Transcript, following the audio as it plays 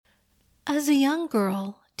As a young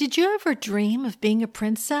girl, did you ever dream of being a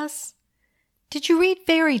princess? Did you read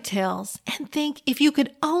fairy tales and think if you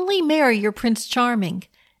could only marry your Prince Charming,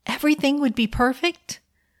 everything would be perfect?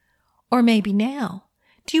 Or maybe now,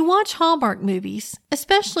 do you watch Hallmark movies,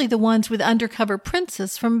 especially the ones with undercover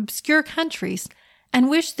princes from obscure countries, and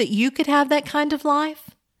wish that you could have that kind of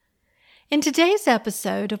life? In today's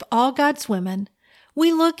episode of All God's Women,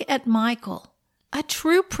 we look at Michal, a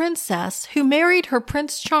true princess who married her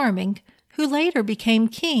Prince Charming, who later became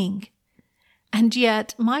king. And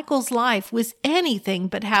yet, Michal's life was anything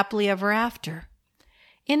but happily ever after.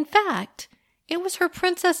 In fact, it was her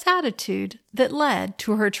princess attitude that led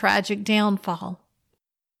to her tragic downfall.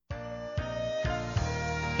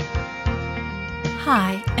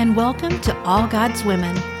 Hi, and welcome to All God's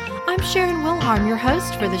Women. I'm Sharon Wilharm, your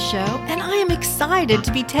host for the show, and I am excited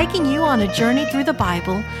to be taking you on a journey through the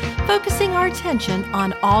Bible, focusing our attention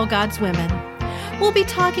on all God's women. We'll be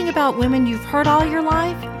talking about women you've heard all your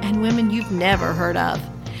life and women you've never heard of.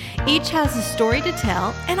 Each has a story to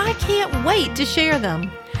tell, and I can't wait to share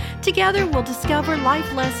them. Together, we'll discover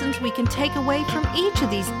life lessons we can take away from each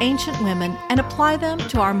of these ancient women and apply them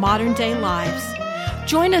to our modern-day lives.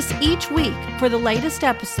 Join us each week for the latest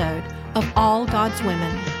episode of All God's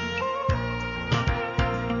Women.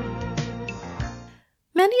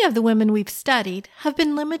 Many of the women we've studied have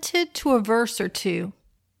been limited to a verse or two.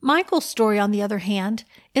 Michal's story, on the other hand,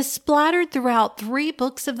 is splattered throughout 3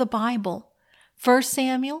 books of the Bible: 1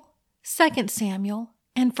 Samuel, 2 Samuel,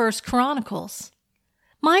 and 1 Chronicles.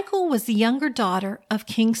 Michal was the younger daughter of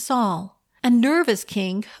King Saul, a nervous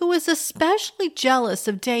king who was especially jealous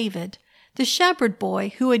of David, the shepherd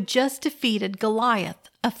boy who had just defeated Goliath,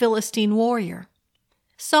 a Philistine warrior.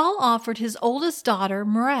 Saul offered his oldest daughter,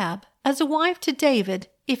 Merab, as a wife to David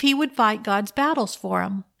if he would fight God's battles for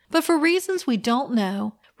him. But for reasons we don't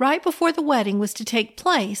know, right before the wedding was to take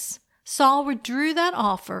place, Saul withdrew that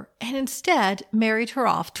offer and instead married her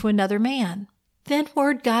off to another man. Then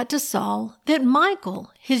word got to Saul that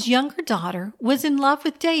Michal, his younger daughter, was in love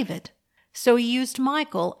with David, so he used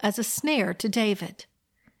Michal as a snare to David.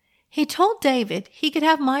 He told David he could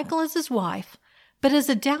have Michal as his wife, but as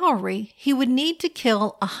a dowry he would need to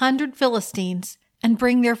kill 100 Philistines and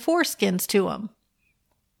bring their foreskins to him.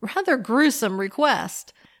 Rather gruesome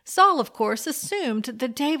request. Saul, of course, assumed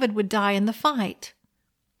that David would die in the fight.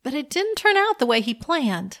 But it didn't turn out the way he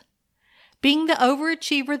planned. Being the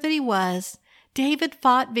overachiever that he was, David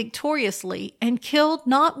fought victoriously and killed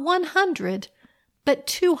not 100, but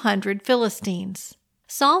 200 Philistines.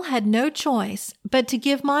 Saul had no choice but to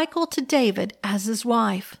give Michal to David as his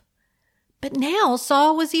wife. But now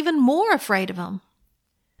Saul was even more afraid of him.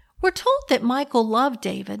 We're told that Michal loved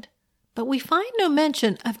David, but we find no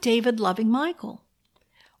mention of David loving Michal.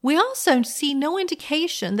 We also see no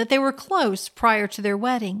indication that they were close prior to their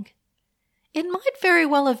wedding. It might very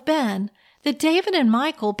well have been that David and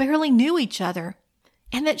Michal barely knew each other,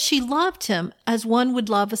 and that she loved him as one would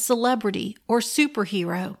love a celebrity or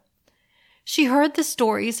superhero. She heard the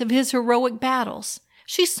stories of his heroic battles.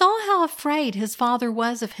 She saw how afraid his father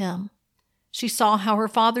was of him. She saw how her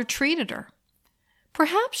father treated her.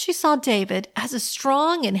 Perhaps she saw David as a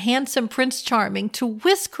strong and handsome Prince Charming to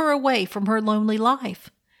whisk her away from her lonely life.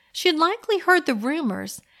 She had likely heard the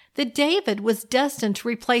rumors that David was destined to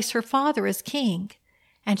replace her father as king,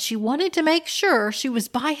 and she wanted to make sure she was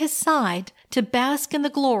by his side to bask in the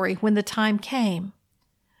glory when the time came.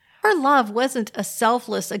 Her love wasn't a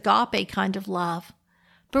selfless agape kind of love,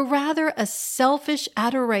 but rather a selfish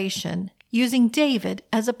adoration, using David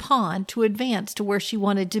as a pawn to advance to where she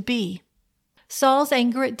wanted to be. Saul's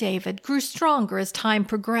anger at David grew stronger as time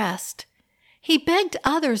progressed. He begged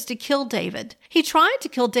others to kill David. He tried to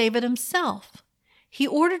kill David himself. He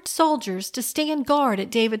ordered soldiers to stand guard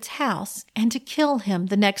at David's house and to kill him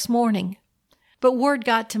the next morning. But word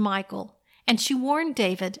got to Michal, and she warned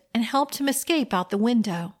David and helped him escape out the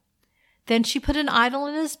window. Then she put an idol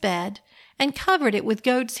in his bed and covered it with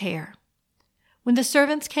goat's hair. When the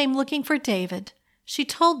servants came looking for David, she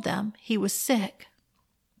told them he was sick.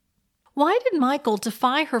 Why did Michal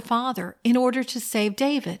defy her father in order to save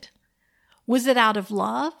David? Was it out of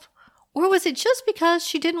love, or was it just because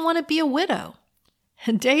she didn't want to be a widow?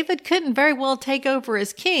 David couldn't very well take over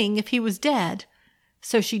as king if he was dead,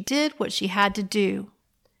 so she did what she had to do.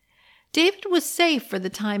 David was safe for the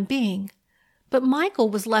time being, but Michal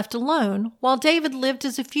was left alone while David lived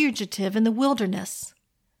as a fugitive in the wilderness.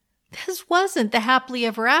 This wasn't the happily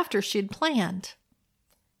ever after she had planned.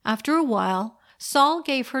 After a while, Saul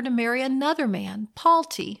gave her to marry another man,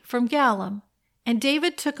 Palti, from Galim, and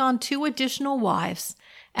David took on 2 additional wives,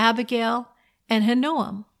 Abigail and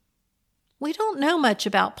Ahinoam. We don't know much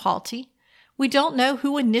about Palti. We don't know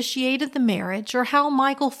who initiated the marriage or how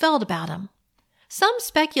Michal felt about him. Some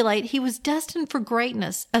speculate he was destined for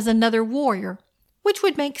greatness as another warrior, which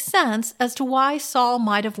would make sense as to why Saul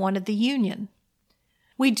might have wanted the union.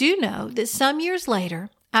 We do know that some years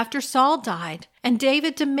later, after Saul died and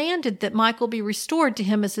David demanded that Michal be restored to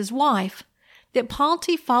him as his wife, that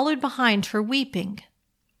Palti followed behind her weeping.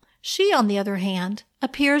 She, on the other hand,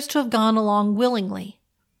 appears to have gone along willingly.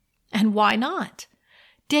 And why not?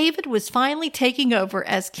 David was finally taking over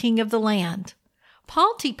as king of the land.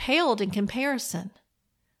 Palti paled in comparison.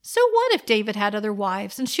 So what if David had other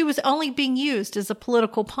wives and she was only being used as a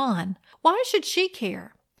political pawn? Why should she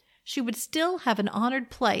care? She would still have an honored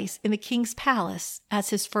place in the king's palace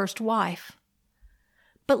as his first wife.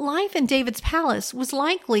 But life in David's palace was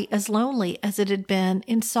likely as lonely as it had been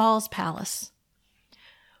in Saul's palace.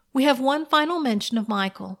 We have one final mention of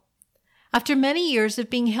Michal. After many years of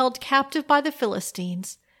being held captive by the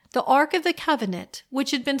Philistines, the Ark of the Covenant,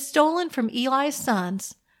 which had been stolen from Eli's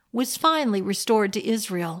sons, was finally restored to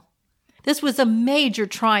Israel. This was a major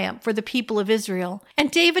triumph for the people of Israel,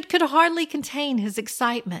 and David could hardly contain his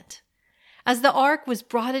excitement. As the ark was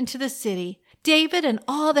brought into the city, David and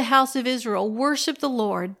all the house of Israel worshiped the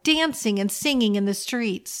Lord, dancing and singing in the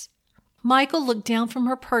streets. Michal looked down from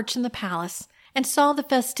her perch in the palace and saw the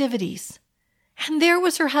festivities. And there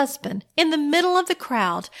was her husband, in the middle of the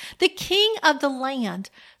crowd, the king of the land,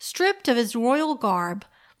 stripped of his royal garb,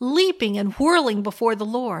 leaping and whirling before the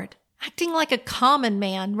Lord, acting like a common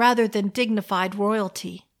man rather than dignified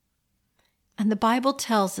royalty. And the Bible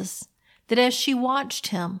tells us that as she watched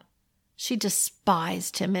him, she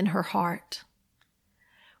despised him in her heart.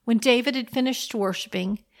 When David had finished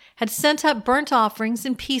worshiping, had sent up burnt offerings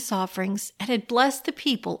and peace offerings, and had blessed the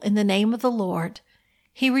people in the name of the Lord,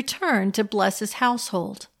 he returned to bless his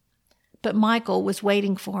household. But Michal was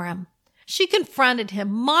waiting for him. She confronted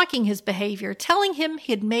him, mocking his behavior, telling him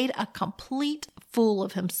he had made a complete fool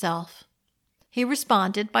of himself. He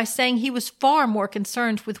responded by saying he was far more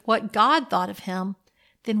concerned with what God thought of him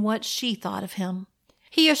than what she thought of him.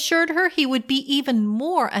 He assured her he would be even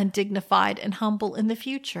more undignified and humble in the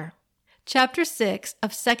future. Chapter 6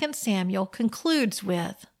 of 2 Samuel concludes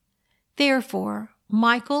with, "Therefore,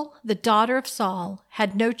 Michal, the daughter of Saul,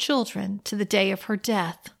 had no children to the day of her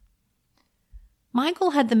death."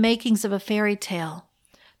 Michal had the makings of a fairy tale,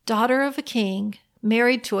 daughter of a king,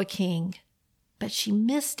 married to a king, but she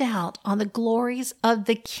missed out on the glories of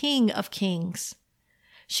the King of Kings.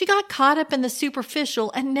 She got caught up in the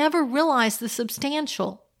superficial and never realized the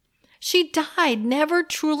substantial. She died never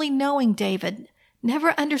truly knowing David,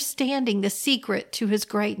 never understanding the secret to his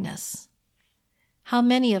greatness. How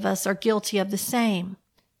many of us are guilty of the same?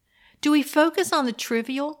 Do we focus on the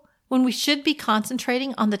trivial when we should be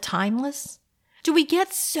concentrating on the timeless? Do we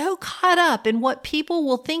get so caught up in what people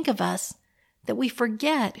will think of us that we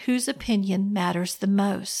forget whose opinion matters the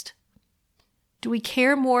most? Do we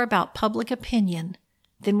care more about public opinion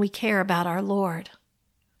than we care about our Lord?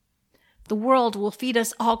 The world will feed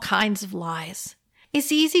us all kinds of lies.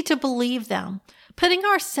 It's easy to believe them, putting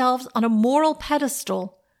ourselves on a moral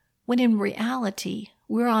pedestal when in reality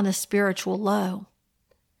we're on a spiritual low.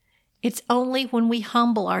 It's only when we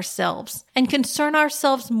humble ourselves and concern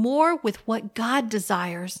ourselves more with what God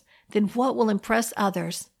desires than what will impress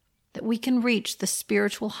others that we can reach the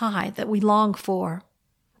spiritual high that we long for.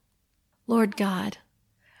 Lord God,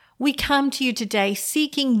 we come to you today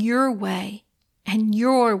seeking your way and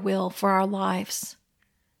your will for our lives.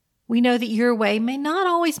 We know that your way may not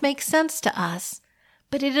always make sense to us,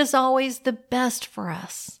 but it is always the best for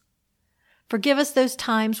us. Forgive us those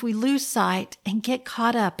times we lose sight and get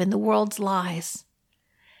caught up in the world's lies.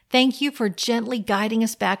 Thank you for gently guiding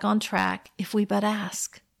us back on track if we but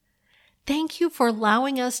ask. Thank you for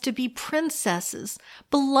allowing us to be princesses,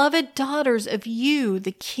 beloved daughters of you,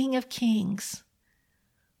 the King of Kings.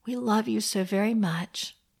 We love you so very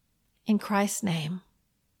much. In Christ's name,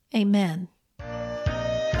 amen.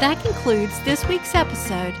 That concludes this week's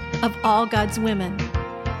episode of All God's Women.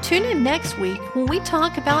 Tune in next week when we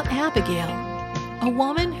talk about Abigail, a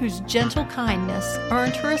woman whose gentle kindness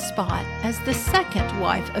earned her a spot as the second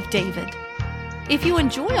wife of David. If you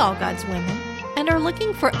enjoy All God's Women and are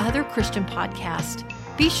looking for other Christian podcasts,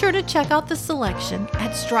 be sure to check out the selection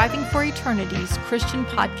at Striving for Eternity's Christian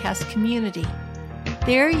podcast community.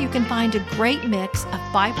 There you can find a great mix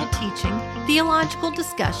of Bible teaching, theological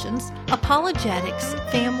discussions, apologetics,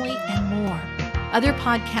 family, and more. Other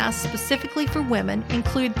podcasts specifically for women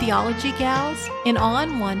include Theology Gals, In Awe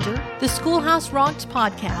and Wonder, the Schoolhouse Rocked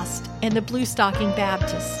podcast, and the Blue Stocking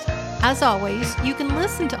Baptist. As always, you can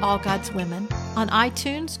listen to All God's Women on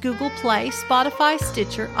iTunes, Google Play, Spotify,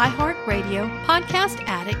 Stitcher, iHeartRadio, Podcast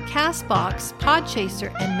Addict, CastBox,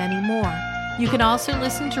 Podchaser, and many more. You can also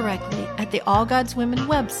listen directly at the All God's Women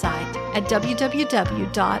website at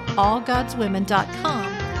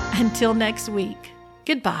www.allgodswomen.com. Until next week,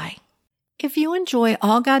 goodbye. If you enjoy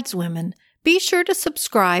All God's Women, be sure to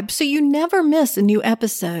subscribe so you never miss a new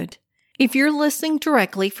episode. If you're listening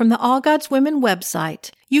directly from the All God's Women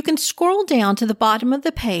website, you can scroll down to the bottom of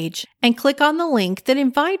the page and click on the link that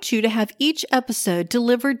invites you to have each episode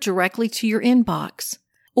delivered directly to your inbox.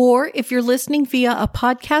 Or if you're listening via a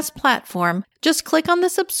podcast platform, just click on the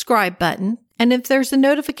subscribe button, and if there's a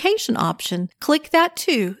notification option, click that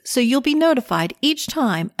too so you'll be notified each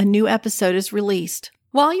time a new episode is released.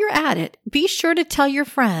 While you're at it, be sure to tell your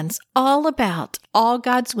friends all about All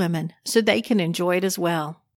God's Women so they can enjoy it as well.